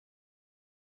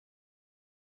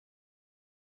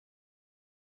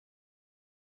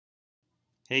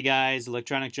Hey guys,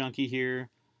 Electronic Junkie here.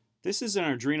 This is an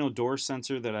Arduino door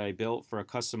sensor that I built for a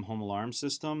custom home alarm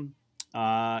system.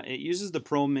 It uses the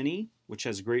Pro Mini, which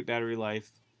has great battery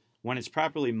life when it's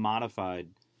properly modified.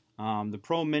 The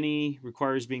Pro Mini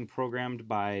requires being programmed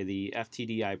by the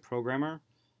FTDI programmer.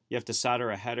 You have to solder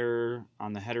a header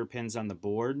on the header pins on the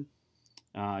board.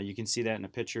 You can see that in a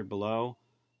picture below.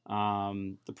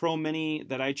 The Pro Mini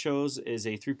that I chose is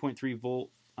a 3.3 volt.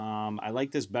 I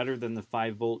like this better than the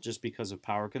 5 volt just because of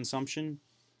power consumption.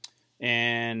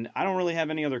 And I don't really have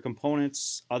any other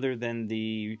components other than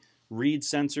the reed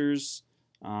sensors.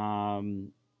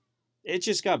 It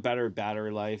just got better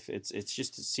battery life. It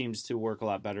seems to work a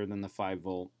lot better than the 5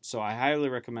 volt. So I highly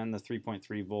recommend the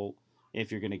 3.3 volt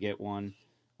if you're going to get one.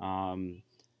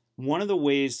 One of the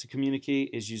ways to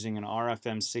communicate is using an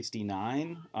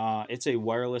RFM69. It's a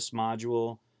wireless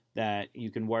module that you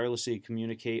can wirelessly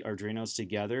communicate Arduinos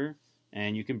together,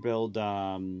 and you can build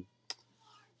a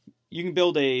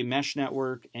mesh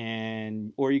network,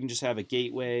 or you can just have a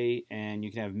gateway, and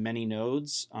you can have many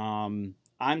nodes. I'm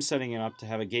setting it up to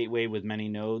have a gateway with many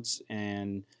nodes,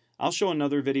 and I'll show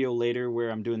another video later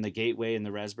where I'm doing the gateway in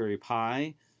the Raspberry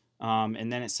Pi,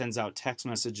 and then it sends out text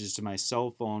messages to my cell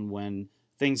phone when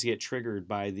things get triggered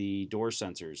by the door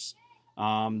sensors.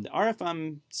 The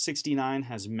RFM69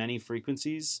 has many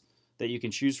frequencies that you can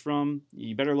choose from.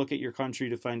 You better look at your country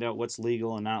to find out what's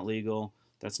legal and not legal.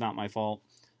 That's not my fault.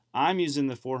 I'm using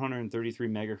the 433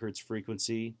 megahertz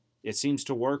frequency. It seems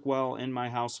to work well in my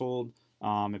household.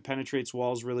 It penetrates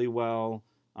walls really well.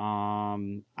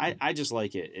 I just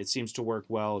like it. It seems to work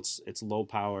well. It's low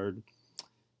powered.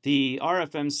 The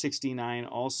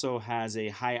RFM69 also has a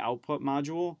high output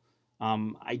module.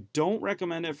 I don't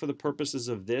recommend it for the purposes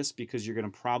of this because you're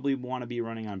going to probably want to be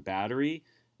running on battery,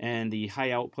 and the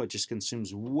high output just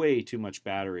consumes way too much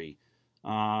battery,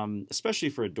 especially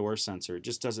for a door sensor. It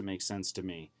just doesn't make sense to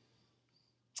me.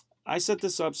 I set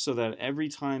this up so that every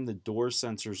time the door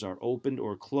sensors are opened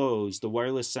or closed, the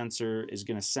wireless sensor is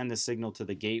going to send a signal to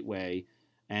the gateway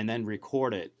and then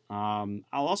record it. I'll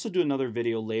also do another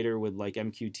video later with like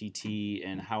MQTT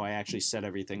and how I actually set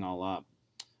everything all up.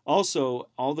 Also,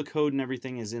 all the code and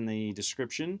everything is in the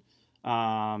description,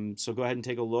 so go ahead and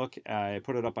take a look. I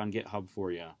put it up on GitHub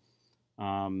for you.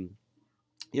 The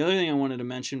other thing I wanted to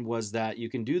mention was that you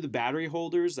can do the battery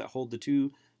holders that hold the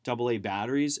two AA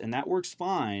batteries, and that works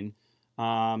fine.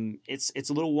 It's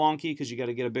a little wonky because you got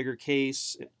to get a bigger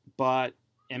case, but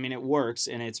I mean it works,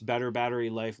 and it's better battery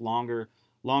life, longer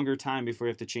time before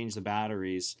you have to change the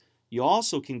batteries. You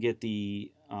also can get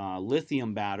the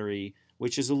lithium battery,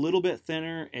 which is a little bit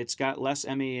thinner. It's got less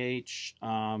mAh,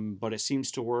 but it seems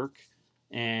to work,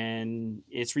 and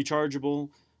it's rechargeable.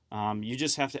 You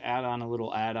just have to add on a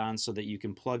little add-on so that you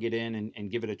can plug it in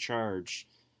and give it a charge.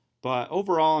 But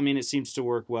overall, I mean, it seems to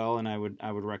work well, and I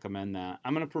would recommend that.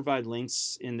 I'm going to provide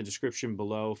links in the description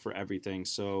below for everything.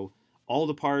 So all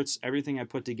the parts, everything I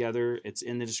put together, it's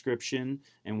in the description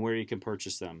and where you can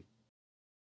purchase them.